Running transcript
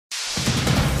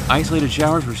Isolated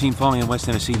showers were seen falling in West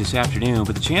Tennessee this afternoon,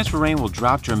 but the chance for rain will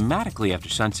drop dramatically after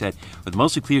sunset, with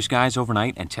mostly clear skies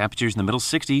overnight and temperatures in the middle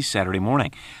 60s Saturday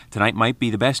morning. Tonight might be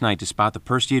the best night to spot the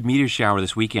Perseid meteor shower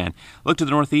this weekend. Look to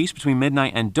the northeast between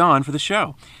midnight and dawn for the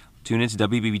show. Tune in to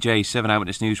WBBJ 7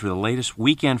 Eyewitness News for the latest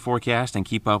weekend forecast and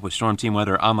keep up with Storm Team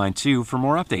Weather online too for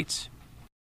more updates.